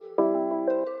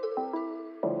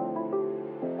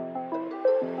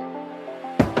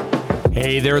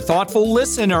Hey there, thoughtful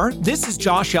listener. This is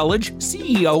Josh Elledge,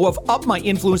 CEO of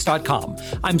UpMyInfluence.com.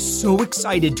 I'm so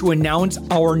excited to announce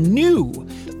our new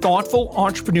Thoughtful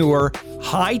Entrepreneur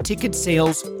high-ticket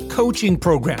sales coaching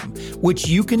program, which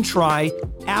you can try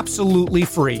absolutely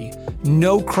free.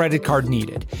 No credit card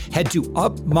needed. Head to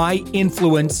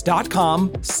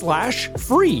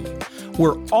UpMyInfluence.com/free.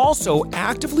 We're also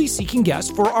actively seeking guests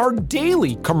for our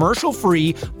daily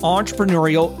commercial-free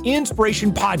entrepreneurial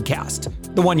inspiration podcast,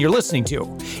 the one you're listening to.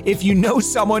 If you know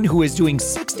someone who is doing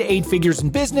 6 to 8 figures in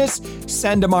business,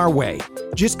 send them our way.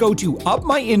 Just go to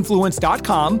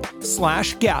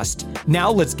UpMyInfluence.com/guest.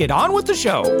 Now let's get on with the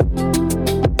show.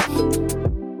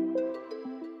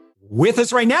 With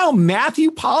us right now,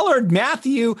 Matthew Pollard.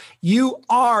 Matthew, you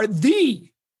are the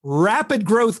rapid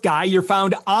growth guy. You're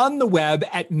found on the web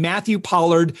at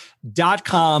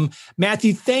MatthewPollard.com.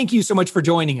 Matthew, thank you so much for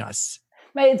joining us.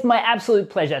 Mate, it's my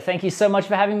absolute pleasure. Thank you so much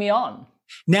for having me on.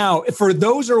 Now, for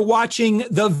those who are watching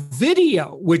the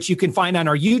video, which you can find on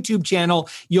our YouTube channel,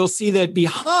 you'll see that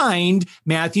behind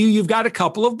Matthew, you've got a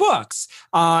couple of books.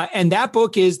 And that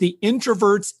book is The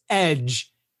Introvert's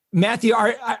Edge. Matthew,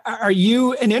 are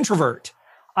you an introvert?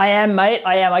 I am, mate.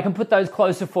 I am. I can put those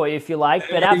closer for you if you like,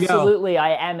 but absolutely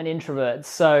I am an introvert.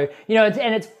 So,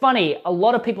 it's funny. A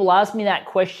lot of people ask me that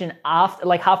question after,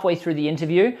 like halfway through the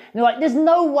interview. And they're like, there's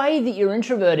no way that you're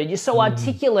introverted. You're so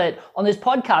articulate on this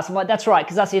podcast. I'm like, that's right.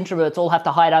 Because us introverts all have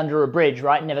to hide under a bridge,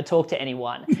 right? And never talk to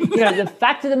anyone. The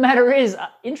fact of the matter is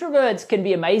introverts can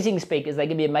be amazing speakers. They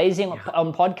can be amazing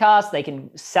on podcasts. They can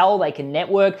sell, they can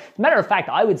network. As a matter of fact,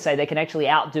 I would say they can actually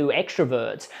outdo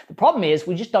extroverts. The problem is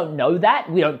we just don't know that.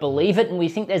 We don't believe it, and we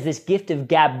think there's this gift of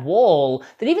gab wall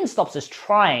that even stops us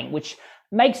trying, which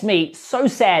makes me so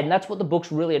sad, and that's what the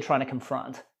books really are trying to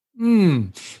confront.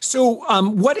 So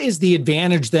what is the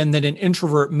advantage then that an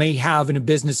introvert may have in a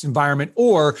business environment?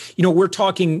 Or, we're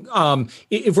talking,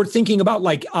 if we're thinking about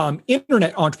like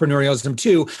internet entrepreneurialism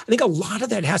too, I think a lot of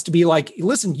that has to be like,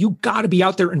 listen, you got to be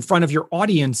out there in front of your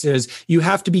audiences. You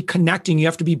have to be connecting. You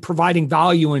have to be providing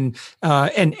value and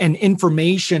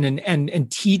information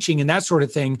and teaching and that sort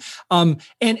of thing.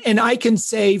 And I can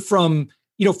say from,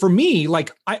 for me,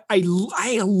 like I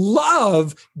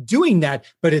love doing that,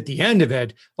 but at the end of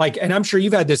it, like, and I'm sure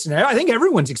you've had this, and I think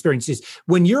everyone's experienced this,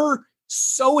 when you're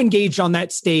so engaged on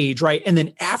that stage, right? And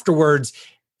then afterwards,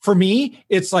 for me,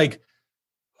 it's like,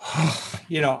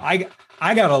 I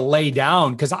got to lay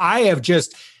down because I have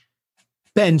just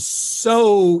been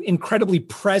so incredibly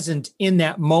present in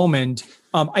that moment.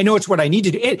 I know it's what I need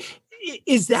to do.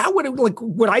 Is that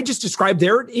what I just described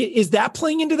there? Is that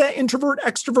playing into that introvert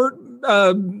extrovert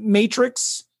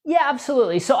matrix? Yeah,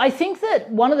 absolutely. So I think that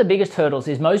one of the biggest hurdles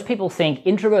is most people think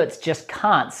introverts just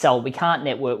can't sell, we can't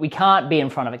network, we can't be in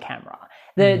front of a camera.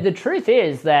 The truth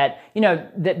is that,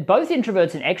 that both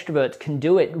introverts and extroverts can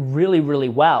do it really, really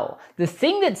well. The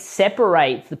thing that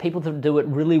separates the people that do it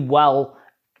really well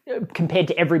compared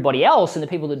to everybody else and the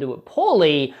people that do it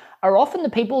poorly are often the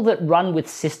people that run with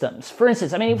systems. For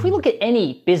instance, if we look at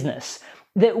any business,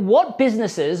 what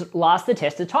businesses last the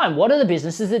test of time? What are the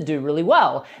businesses that do really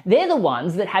well? They're the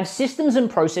ones that have systems and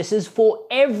processes for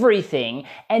everything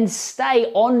and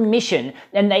stay on mission,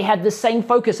 and they have the same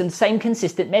focus and same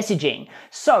consistent messaging.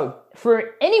 So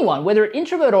for anyone, whether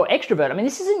introvert or extrovert,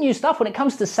 this isn't new stuff when it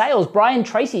comes to sales. Brian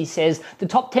Tracy says the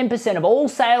top 10% of all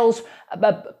sales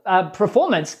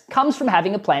performance comes from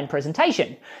having a planned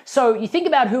presentation. So you think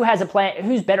about who has a plan,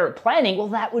 who's better at planning. Well,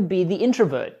 that would be the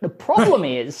introvert. The problem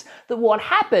is that what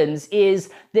happens is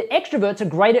that extroverts are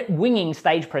great at winging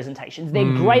stage presentations. They're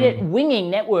great at winging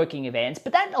networking events,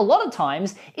 but that a lot of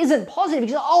times isn't positive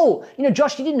because,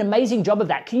 Josh, you did an amazing job of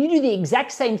that. Can you do the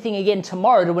exact same thing again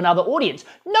tomorrow to another audience?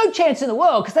 No chance in the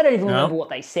world because they don't even remember what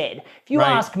they said. If you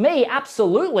ask me,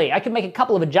 absolutely. I can make a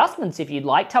couple of adjustments if you'd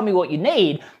like. Tell me what you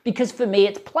need, because for me,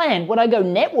 it's planned. When I go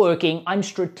networking, I'm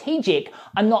strategic.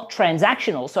 I'm not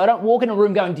transactional. So I don't walk in a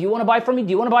room going, do you want to buy from me?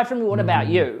 Do you want to buy from me? What about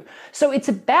you? So it's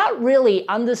about really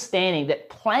understanding that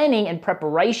planning and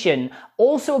preparation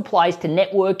also applies to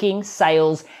networking,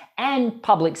 sales, and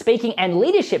public speaking and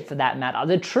leadership for that matter.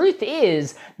 The truth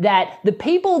is that the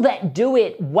people that do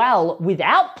it well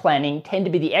without planning tend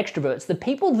to be the extroverts. The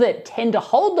people that tend to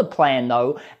hold the plan,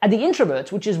 though, are the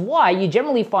introverts, which is why you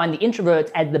generally find the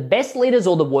introverts as the best leaders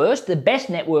or the worst, the best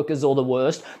networkers or the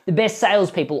worst, the best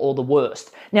salespeople or the worst.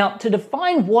 Now, to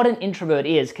define what an introvert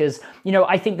is, because,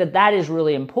 I think that is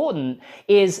really important,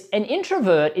 is an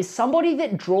introvert is somebody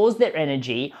that draws their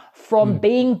energy from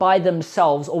being by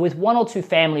themselves or with one or two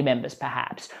family members members,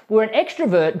 perhaps, where an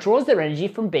extrovert draws their energy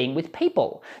from being with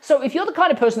people. So if you're the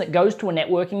kind of person that goes to a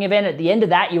networking event, at the end of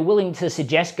that, you're willing to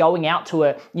suggest going out to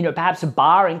a, perhaps a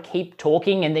bar and keep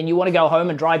talking, and then you want to go home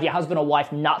and drive your husband or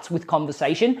wife nuts with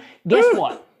conversation, guess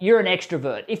what? You're an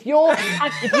extrovert. If you're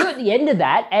at the end of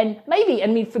that, and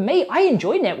maybe, for me, I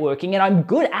enjoy networking and I'm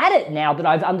good at it now that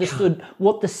I've understood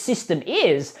what the system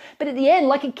is. But at the end,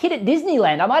 like a kid at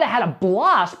Disneyland, I might have had a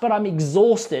blast, but I'm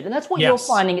exhausted. And that's what you're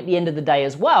finding at the end of the day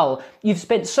as well. You've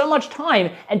spent so much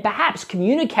time and perhaps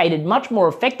communicated much more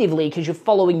effectively because you're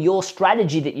following your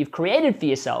strategy that you've created for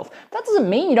yourself. That doesn't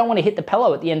mean you don't want to hit the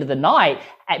pillow at the end of the night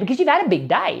because you've had a big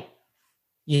day.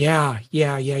 Yeah.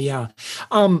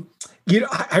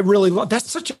 I really love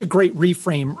that's such a great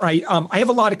reframe, right? I have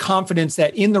a lot of confidence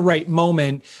that in the right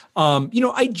moment,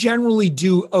 I generally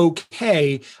do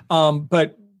okay,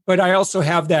 but I also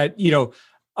have that,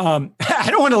 I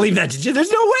don't want to leave that to you.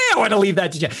 There's no way I want to leave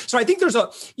that to you. So I think there's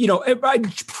I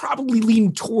probably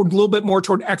lean a little bit more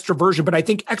toward extroversion, but I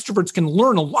think extroverts can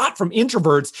learn a lot from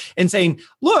introverts and saying,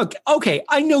 look, okay,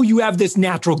 I know you have this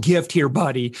natural gift here,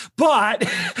 buddy, but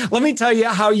let me tell you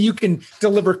how you can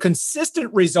deliver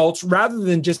consistent results rather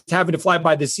than just having to fly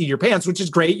by the seat of your pants, which is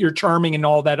great. You're charming and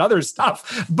all that other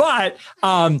stuff, but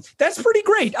that's pretty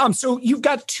great. So you've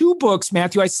got 2 books,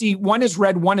 Matthew. I see one is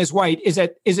red, one is white. Is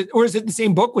it the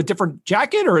same book with different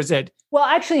jacket, or is it? Well,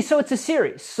 actually, so it's a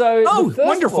series. So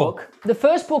the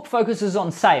first book focuses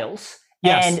on sales.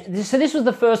 Yes. And so this was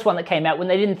the first one that came out when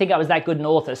they didn't think I was that good an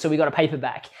author, so we got a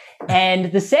paperback.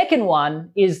 And the second one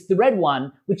is the red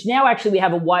one, which now actually we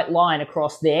have a white line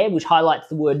across there, which highlights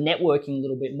the word networking a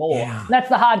little bit more. Yeah. And that's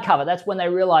the hardcover. That's when they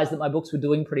realized that my books were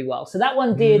doing pretty well. So that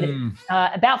one did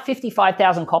about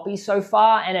 55,000 copies so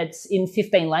far, and it's in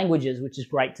 15 languages, which is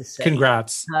great to see.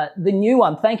 Congrats. The new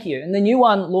one, thank you. And the new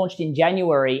one launched in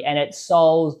January, and it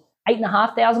sold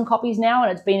 8,500 copies now,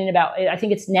 and it's been in about, I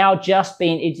think it's now just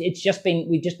been,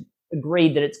 we've just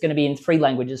agreed that it's going to be in 3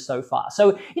 languages so far.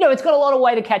 So, it's got a lot of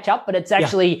way to catch up, but it's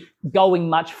actually going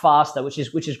much faster, which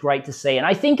is great to see. And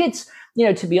I think it's,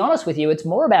 to be honest with you, it's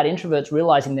more about introverts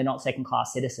realizing they're not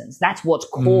second-class citizens. That's what's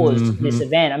caused this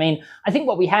event. I mean, I think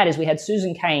what we had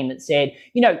Susan Cain that said,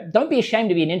 don't be ashamed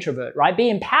to be an introvert, right? Be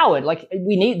empowered. Like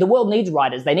the world needs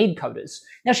writers. They need coders.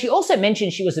 Now, she also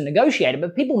mentioned she was a negotiator,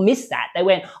 but people missed that. They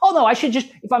went, oh no,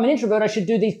 if I'm an introvert, I should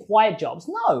do these quiet jobs.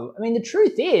 No, I mean, the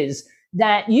truth is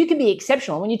that you can be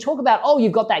exceptional. When you talk about,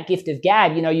 you've got that gift of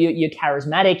gab, you're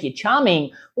charismatic, you're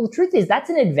charming. Well, the truth is that's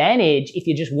an advantage if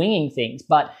you're just winging things.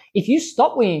 But if you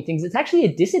stop winging things, it's actually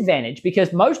a disadvantage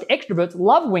because most extroverts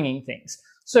love winging things.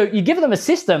 So you give them a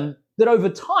system that over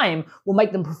time will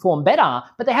make them perform better,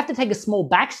 but they have to take a small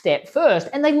back step first,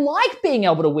 and they like being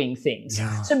able to wing things.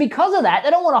 Yeah. So because of that, they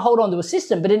don't want to hold on to a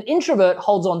system, but an introvert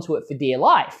holds on to it for dear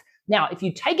life. Now, if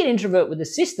you take an introvert with a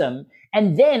system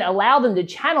and then allow them to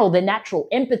channel their natural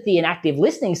empathy and active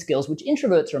listening skills, which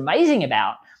introverts are amazing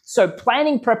about. So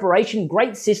planning, preparation,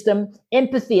 great system,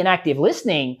 empathy and active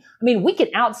listening. I mean, we can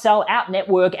outsell,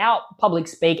 out-network, out-public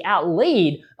speak,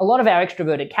 out-lead a lot of our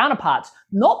extroverted counterparts,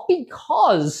 not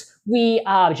because we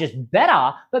are just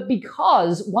better, but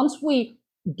because once we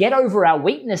get over our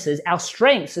weaknesses, our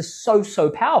strengths are so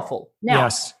powerful. Now,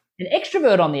 an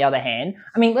extrovert, on the other hand,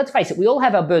 I mean, let's face it, we all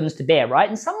have our burdens to bear, right?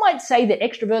 And some might say that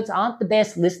extroverts aren't the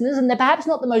best listeners and they're perhaps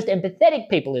not the most empathetic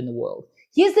people in the world.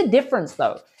 Here's the difference,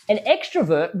 though. An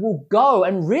extrovert will go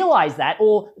and realize that,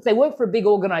 or if they work for a big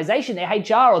organization, their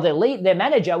HR or their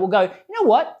manager will go, you know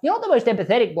what? You're not the most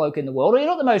empathetic bloke in the world, or you're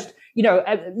not the most, you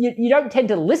don't tend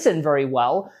to listen very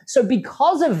well. So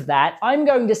because of that, I'm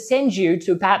going to send you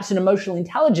to perhaps an emotional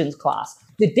intelligence class.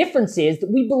 The difference is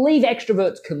that we believe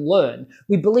extroverts can learn.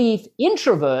 We believe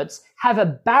introverts have a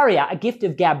barrier, a gift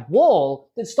of gab wall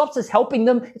that stops us helping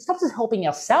them. It stops us helping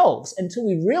ourselves until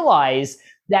we realize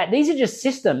that these are just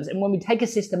systems. And when we take a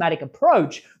systematic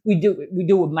approach, we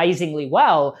do amazingly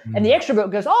well. And the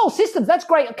extrovert goes, oh, systems, that's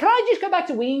great. Can I just go back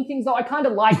to winging things though? I kind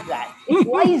of like that. It's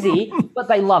lazy, but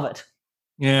they love it.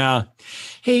 Yeah.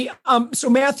 Hey, so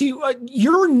Matthew,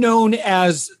 you're known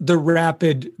as the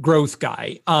rapid growth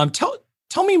guy.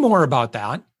 Tell me more about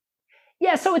that.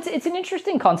 Yeah, so it's an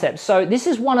interesting concept. So this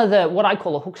is one of what I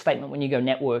call a hook statement when you go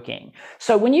networking.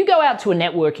 So when you go out to a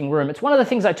networking room, it's one of the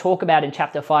things I talk about in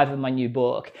chapter 5 of my new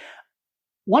book.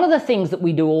 One of the things that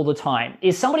we do all the time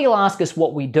is somebody will ask us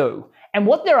what we do. And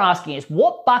what they're asking is,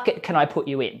 what bucket can I put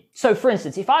you in? So for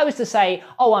instance, if I was to say,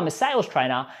 oh, I'm a sales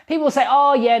trainer, people will say,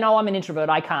 oh yeah, no, I'm an introvert,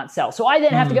 I can't sell. So I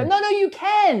then have to go, no, you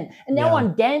can. And now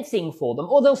I'm dancing for them.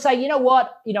 Or they'll say, you know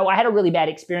what, I had a really bad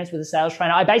experience with a sales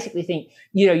trainer. I basically think,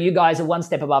 you guys are one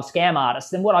step above scam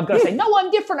artists. And what I've got to say, no,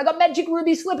 I'm different. I got magic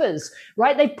ruby slippers,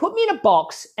 right? They put me in a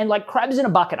box and like crabs in a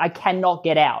bucket, I cannot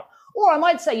get out. Or I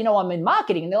might say, I'm in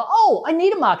marketing, and they're like, oh, I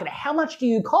need a marketer. How much do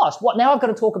you cost? What, now I've got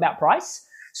to talk about price?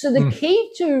 So the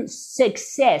key to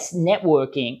success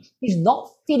networking is not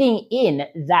fitting in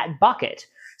that bucket.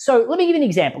 So let me give you an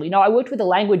example. I worked with a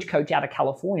language coach out of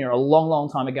California a long, long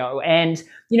time ago. And,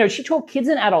 she taught kids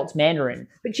and adults Mandarin,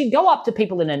 but she'd go up to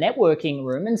people in a networking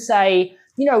room and say,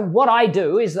 what I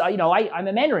do is, I'm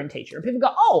a Mandarin teacher. And people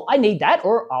go, oh, I need that,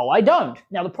 or oh, I don't.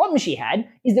 Now, the problem she had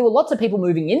is there were lots of people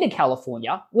moving into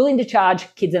California willing to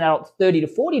charge kids and adults $30 to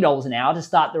 $40 an hour to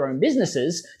start their own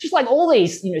businesses. Just like all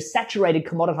these, saturated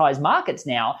commoditized markets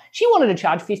now, she wanted to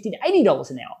charge $50 to $80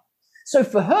 an hour. So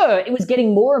for her, it was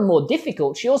getting more and more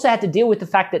difficult. She also had to deal with the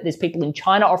fact that there's people in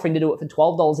China offering to do it for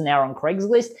 $12 an hour on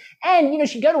Craigslist. And,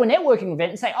 she'd go to a networking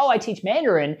event and say, oh, I teach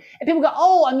Mandarin. And people go,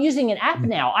 oh, I'm using an app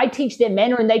now. I teach them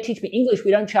Mandarin. They teach me English.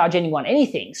 We don't charge anyone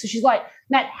anything. So she's like,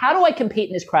 Matt, how do I compete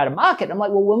in this crowded market? I'm like,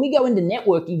 well, when we go into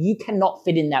networking, you cannot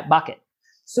fit in that bucket.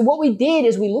 So what we did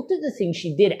is we looked at the things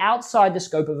she did outside the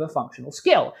scope of a functional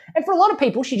skill. And for a lot of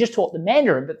people, she just taught them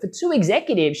Mandarin. But for two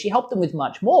executives, she helped them with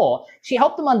much more. She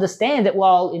helped them understand that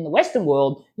while in the Western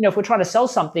world, if we're trying to sell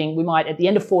something, we might, at the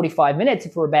end of 45 minutes,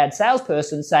 if we're a bad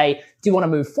salesperson, say, do you want to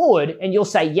move forward? And you'll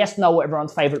say, yes, no, or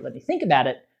everyone's favorite, let me think about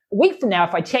it. A week from now,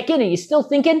 if I check in and you're still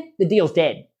thinking, the deal's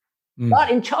dead.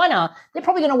 But in China, they're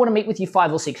probably going to want to meet with you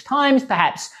 5 or 6 times,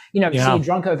 perhaps, see you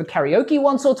drunk over karaoke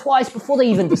once or twice before they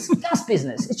even discuss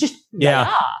business. It's just, they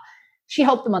are. She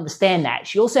helped them understand that.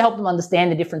 She also helped them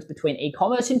understand the difference between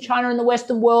e-commerce in China and the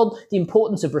Western world, the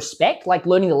importance of respect, like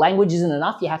learning the language isn't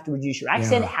enough. You have to reduce your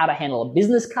accent, how to handle a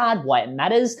business card, why it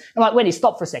matters. I'm like, Wendy,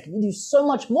 stop for a second. You do so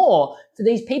much more for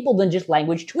these people than just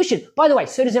language tuition. By the way,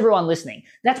 so does everyone listening.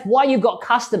 That's why you've got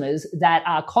customers that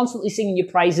are constantly singing your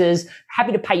praises,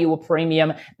 happy to pay you a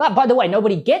premium. But by the way,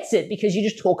 nobody gets it because you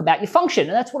just talk about your function.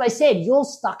 And that's what I said. You're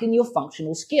stuck in your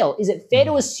functional skill. Is it fair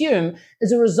to assume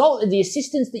as a result of the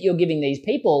assistance that you're giving these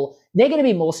people, they're going to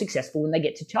be more successful when they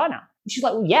get to China? And she's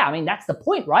like, well, yeah, that's the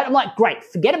point, right? I'm like, great,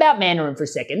 forget about Mandarin for a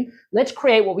second. Let's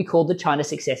create what we call the China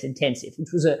Success Intensive, which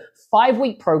was a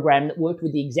 5-week program that worked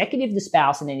with the executive, the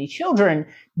spouse, and any children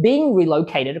being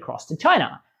relocated across to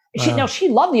China. Now, she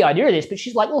loved the idea of this, but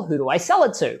she's like, well, who do I sell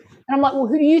it to? And I'm like, well,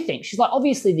 who do you think? She's like,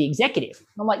 obviously the executive.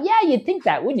 And I'm like, yeah, you'd think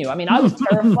that, wouldn't you? I was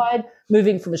terrified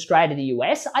moving from Australia to the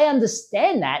US. I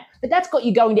understand that, but that's got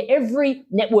you going to every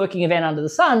networking event under the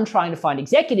sun trying to find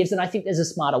executives, and I think there's a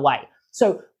smarter way.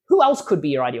 So who else could be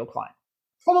your ideal client?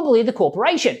 Probably the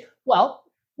corporation. Well,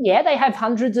 yeah, they have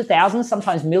hundreds of thousands,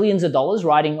 sometimes millions of dollars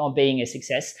riding on being a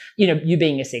success, you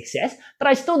being a success, but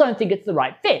I still don't think it's the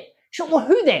right fit. She said, well,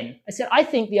 who then? I said, I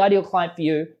think the ideal client for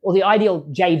you, or the ideal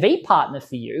JV partner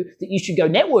for you that you should go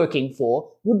networking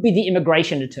for, would be the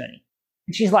immigration attorney.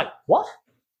 And she's like, what?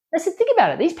 I said, think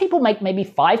about it. These people make maybe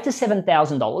 $5,000 to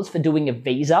 $7,000 for doing a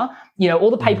visa.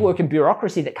 All the paperwork and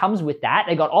bureaucracy that comes with that.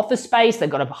 They got office space. They've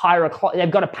got to hire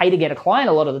they've got to pay to get a client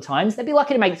a lot of the times. They'd be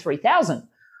lucky to make $3,000.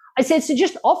 I said, so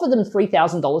just offer them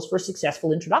 $3,000 for a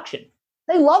successful introduction.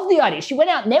 They love the idea. She went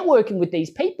out networking with these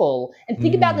people, and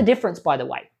think about the difference, by the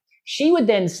way. She would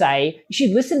then say,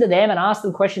 she'd listen to them and ask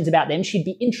them questions about them. She'd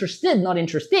be interested, not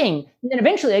interesting. And then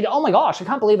eventually they go, oh my gosh, I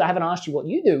can't believe I haven't asked you what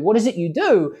you do. What is it you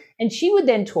do? And she would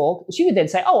then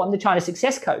say, oh, I'm the China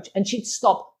Success Coach. And she'd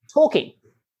stop talking.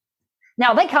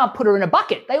 Now they can't put her in a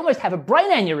bucket. They almost have a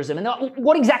brain aneurysm. And they're like,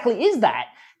 what exactly is that?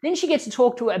 Then she gets to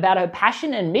talk to her about her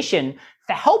passion and mission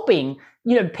for helping,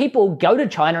 people go to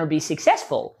China and be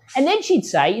successful. And then she'd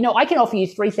say, I can offer you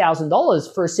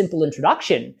 $3,000 for a simple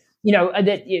introduction.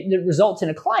 That results in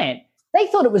a client. They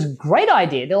thought it was a great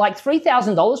idea. They're like,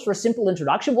 $3,000 for a simple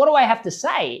introduction. What do I have to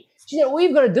say? She said, all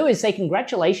you've got to do is say,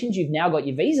 congratulations, you've now got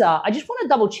your visa. I just want to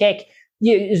double check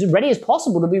you're as ready as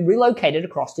possible to be relocated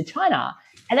across to China.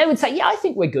 And they would say, yeah, I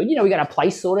think we're good. We got our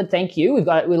place sorted. Thank you.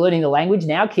 We're learning the language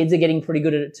now. Kids are getting pretty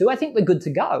good at it too. I think we're good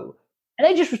to go. And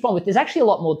they just respond with, there's actually a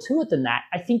lot more to it than that.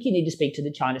 I think you need to speak to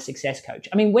the China Success Coach.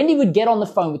 Wendy would get on the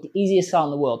phone with the easiest sell in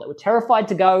the world. They were terrified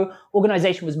to go.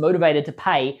 Organization was motivated to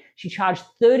pay. She charged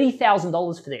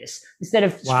 $30,000 for this instead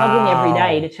of struggling every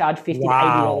day to charge $50 to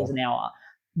 $80 an hour.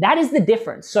 That is the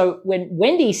difference. So when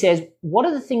Wendy says, what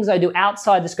are the things I do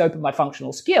outside the scope of my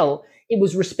functional skill? It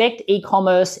was respect,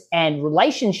 e-commerce, and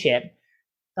relationship.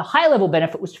 The higher level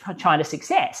benefit was China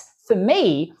Success. For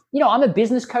me, I'm a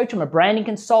business coach, I'm a branding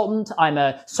consultant, I'm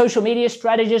a social media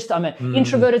strategist, I'm an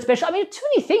introverted specialist. I mean, too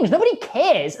many things. Nobody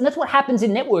cares. And that's what happens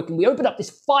in networking. We open up this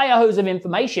fire hose of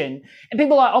information and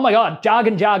people are like, oh my God,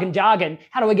 jargon, jargon, jargon.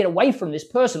 How do I get away from this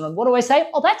person? And what do I say?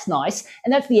 Oh, that's nice.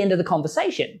 And that's the end of the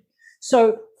conversation.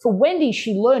 So for Wendy,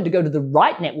 she learned to go to the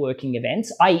right networking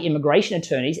events, i.e. immigration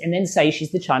attorneys, and then say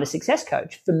she's the China success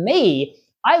coach. For me,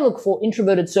 I look for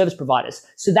introverted service providers.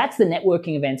 So that's the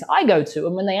networking events I go to.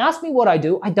 And when they ask me what I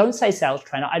do, I don't say sales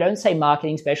trainer. I don't say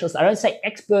marketing specialist. I don't say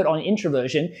expert on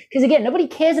introversion. Because again, nobody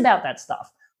cares about that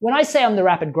stuff. When I say I'm the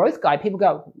rapid growth guy, people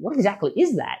go, what exactly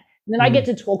is that? And then I get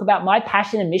to talk about my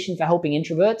passion and mission for helping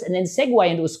introverts and then segue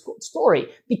into a story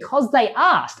because they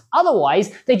asked.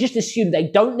 Otherwise, they just assume they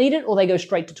don't need it or they go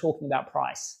straight to talking about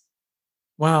price.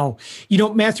 Wow.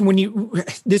 Matthew,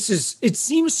 it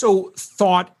seems so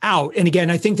thought out. And again,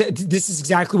 I think that this is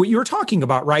exactly what you were talking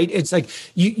about, right? It's like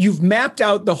you've mapped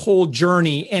out the whole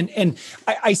journey. And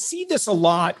I see this a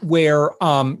lot where,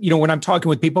 when I'm talking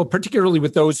with people, particularly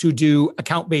with those who do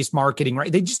account-based marketing,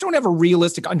 right? They just don't have a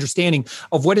realistic understanding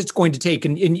of what it's going to take.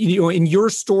 And in your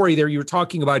story there, you were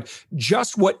talking about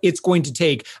just what it's going to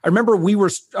take. I remember we were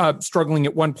struggling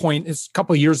at one point, a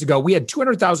couple of years ago. We had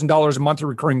 $200,000 a month of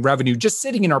recurring revenue just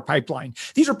sitting in our pipeline.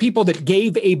 These are people that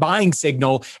gave a buying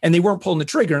signal and they weren't pulling the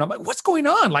trigger. And I'm like, what's going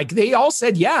on? Like they all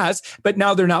said yes, but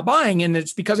now they're not buying. And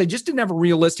it's because I just didn't have a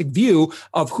realistic view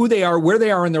of who they are, where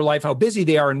they are in their life, how busy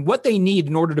they are, and what they need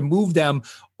in order to move them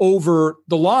over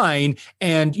the line.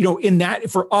 And, in that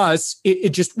for us,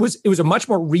 it was a much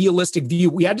more realistic view.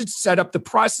 We had to set up the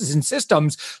process and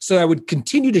systems so that I would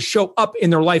continue to show up in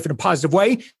their life in a positive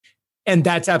way. And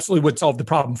that's absolutely what solved the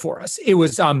problem for us. It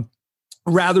was,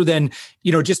 rather than,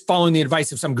 just following the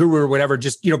advice of some guru or whatever,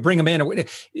 just, bring them in,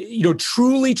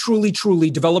 truly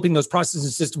developing those processes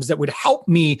and systems that would help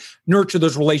me nurture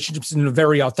those relationships in a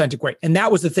very authentic way. And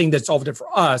that was the thing that solved it for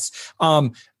us.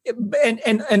 And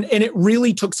it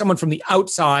really took someone from the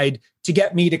outside to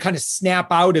get me to kind of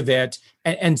snap out of it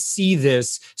and see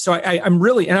this. So I've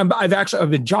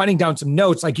been jotting down some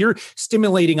notes, like you're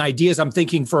stimulating ideas. I'm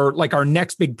thinking for like our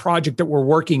next big project that we're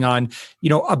working on,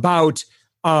 about,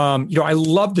 I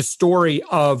love the story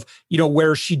of,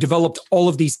 where she developed all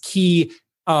of these key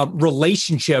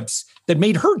relationships that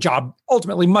made her job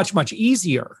ultimately much, much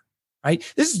easier.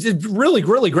 Right. This is really,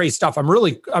 really great stuff. I'm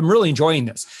really enjoying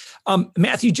this.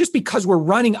 Matthew, just because we're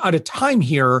running out of time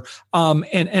here,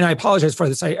 and I apologize for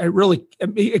this. I really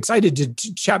am excited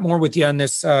to chat more with you on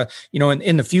this,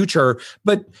 in the future.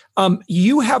 But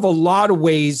you have a lot of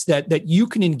ways that you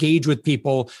can engage with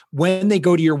people when they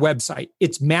go to your website.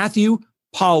 It's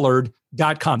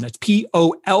MatthewPollard.com. That's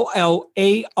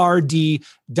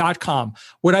POLLARD.com.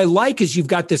 What I like is you've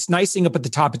got this nice thing up at the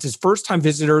top. It says first time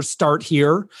visitors start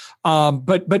here.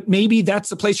 But maybe that's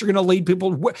the place you're going to lead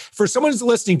people. For someone who's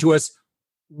listening to us,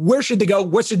 where should they go?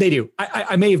 What should they do?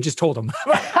 I may have just told them.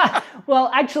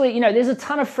 Well, actually, there's a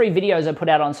ton of free videos I put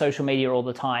out on social media all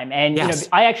the time. And yes.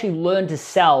 I actually learned to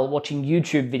sell watching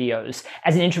YouTube videos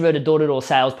as an introverted door-to-door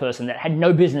salesperson that had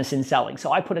no business in selling.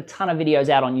 So I put a ton of videos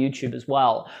out on YouTube as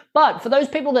well. But for those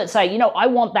people that say, I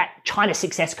want that China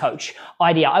success coach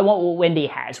idea, I want what Wendy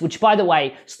has, which by the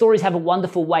way, stories have a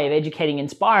wonderful way of educating,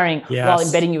 inspiring, yes, while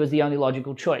embedding you as the only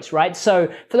logical choice, right?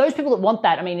 So for those people that want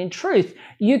that, in truth,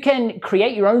 you can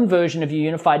create your own version of your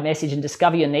unified message and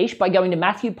discover your niche by going to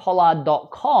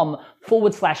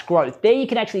MatthewPollard.com/growth. There you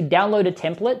can actually download a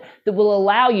template that will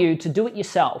allow you to do it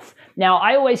yourself. Now,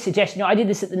 I always suggest, I did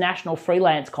this at the National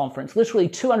Freelance Conference, literally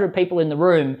 200 people in the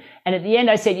room. And at the end,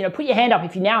 I said, put your hand up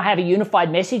if you now have a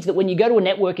unified message that when you go to a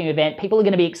networking event, people are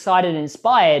going to be excited and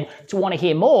inspired to want to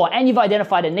hear more. And you've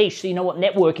identified a niche, so you know what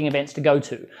networking events to go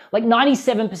to. Like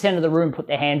 97% of the room put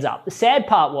their hands up. The sad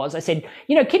part was I said,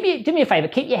 do me a favor,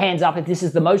 keep your hands up if this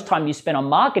is the most time you spent on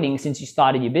marketing since you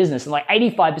started your business. And like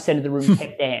 85% of the room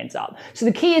kept their hands up. So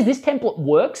the key is this template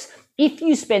works if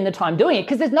you spend the time doing it,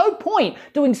 because there's no point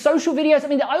doing social videos.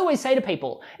 I always say to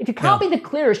people, if you can't be the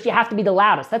clearest, you have to be the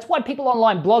loudest. That's why people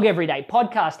online blog every day,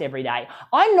 podcast every day.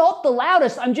 I'm not the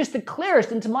loudest. I'm just the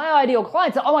clearest. And to my ideal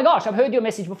clients, oh my gosh, I've heard your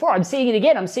message before. I'm seeing it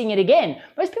again. I'm seeing it again.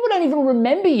 Most people don't even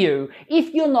remember you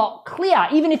if you're not clear,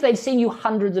 even if they've seen you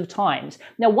hundreds of times.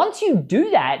 Now, once you do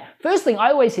that, first thing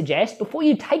I always suggest, before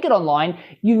you take it online,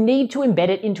 you need to embed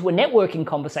it into a networking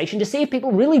conversation to see if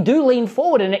people really do lean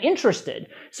forward and are interested.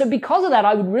 So because of that,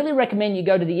 I would really recommend you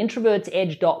go to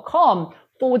theintrovertsedge.com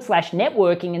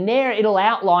introvert.com/networking, and there it'll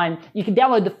outline, you can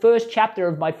download the first chapter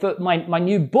of my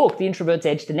new book, The Introvert's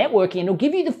Edge to Networking, and it'll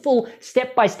give you the full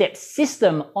step-by-step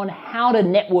system on how to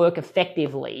network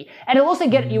effectively. And it'll also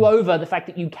get you over the fact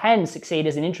that you can succeed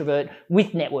as an introvert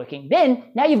with networking. Then,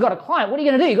 now you've got a client, what are you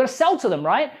going to do? You've got to sell to them,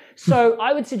 right? So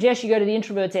I would suggest you go to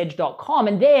theintrovertsedge.com,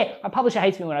 and there, a publisher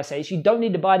hates me when I say this, you don't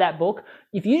need to buy that book.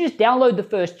 If you just download the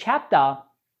first chapter,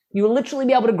 you will literally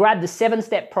be able to grab the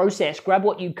 7-step process, grab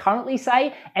what you currently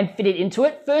say and fit it into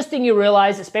it. First thing you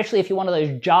realize, especially if you're one of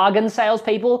those jargon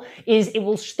salespeople, is it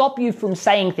will stop you from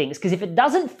saying things. Because if it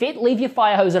doesn't fit, leave your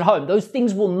fire hose at home. Those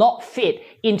things will not fit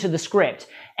into the script.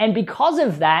 And because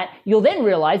of that, you'll then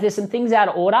realize there's some things out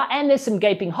of order and there's some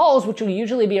gaping holes, which will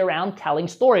usually be around telling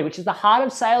story, which is the heart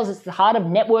of sales. It's the heart of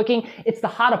networking. It's the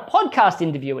heart of podcast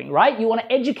interviewing, right? You want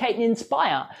to educate and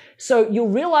inspire. So you'll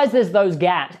realize there's those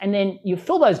gaps, and then you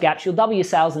fill those gaps, you'll double your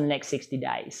sales in the next 60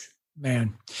 days.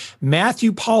 Man,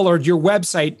 Matthew Pollard, your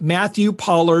website,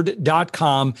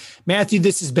 MatthewPollard.com. Matthew,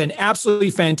 this has been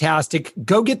absolutely fantastic.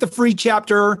 Go get the free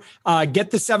chapter,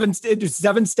 get the seven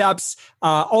steps.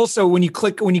 Also, when you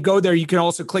go there, you can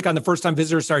also click on the first time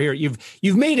visitors start here.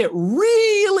 You've made it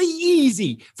really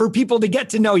easy for people to get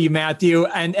to know you, Matthew.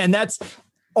 And that's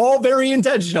all very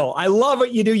intentional. I love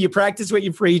what you do. You practice what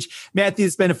you preach. Matthew,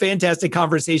 it's been a fantastic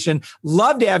conversation.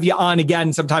 Love to have you on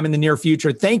again sometime in the near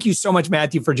future. Thank you so much,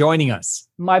 Matthew, for joining us.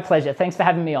 My pleasure. Thanks for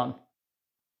having me on.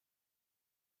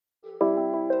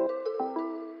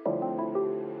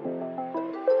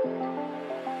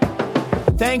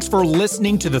 Thanks for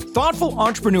listening to the Thoughtful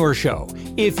Entrepreneur Show.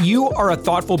 If you are a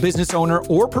thoughtful business owner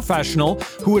or professional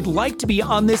who would like to be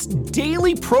on this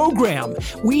daily program,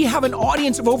 we have an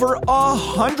audience of over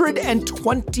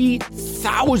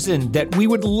 120,000 that we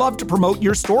would love to promote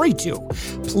your story to.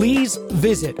 Please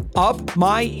visit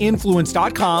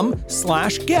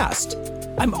upmyinfluence.com/guest.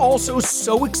 I'm also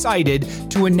so excited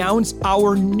to announce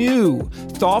our new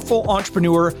Thoughtful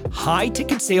Entrepreneur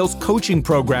high-ticket sales coaching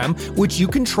program, which you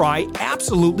can try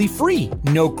absolutely free.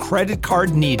 No credit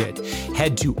card needed.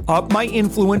 Head to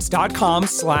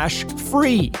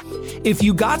upmyinfluence.com/free. If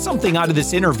you got something out of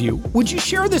this interview, would you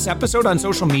share this episode on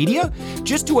social media?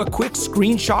 Just do a quick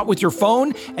screenshot with your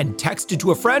phone and text it to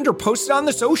a friend or post it on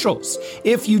the socials.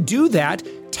 If you do that,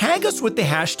 tag us with the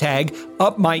hashtag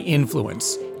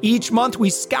 #UpMyInfluence. Each month,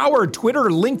 we scour Twitter,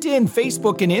 LinkedIn,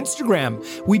 Facebook, and Instagram.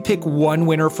 We pick one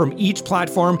winner from each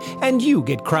platform, and you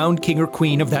get crowned king or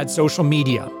queen of that social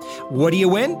media. What do you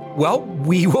win? Well,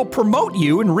 we will promote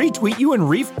you and retweet you and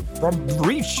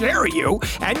reshare you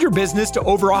and your business to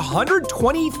over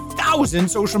 120,000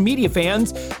 social media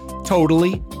fans,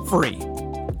 totally free.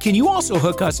 Can you also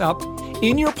hook us up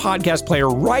in your podcast player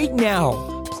right now?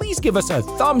 Please give us a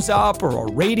thumbs up or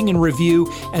a rating and review,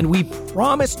 and we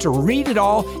promise to read it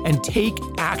all and take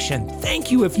action.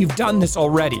 Thank you if you've done this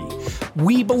already.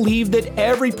 We believe that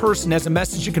every person has a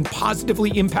message that can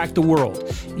positively impact the world.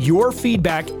 Your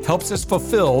feedback helps us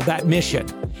fulfill that mission.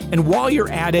 And while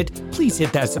you're at it, please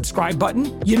hit that subscribe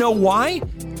button. You know why?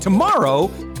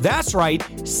 Tomorrow, that's right,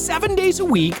 7 days a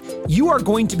week, you are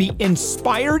going to be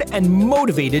inspired and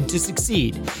motivated to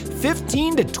succeed.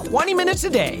 15 to 20 minutes a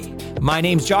day. My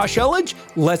name's Josh Elledge.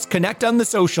 Let's connect on the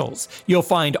socials. You'll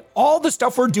find all the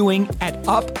stuff we're doing at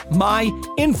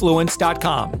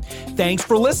upmyinfluence.com. Thanks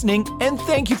for listening, and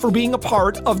thank you for being a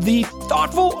part of the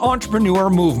Thoughtful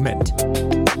Entrepreneur Movement.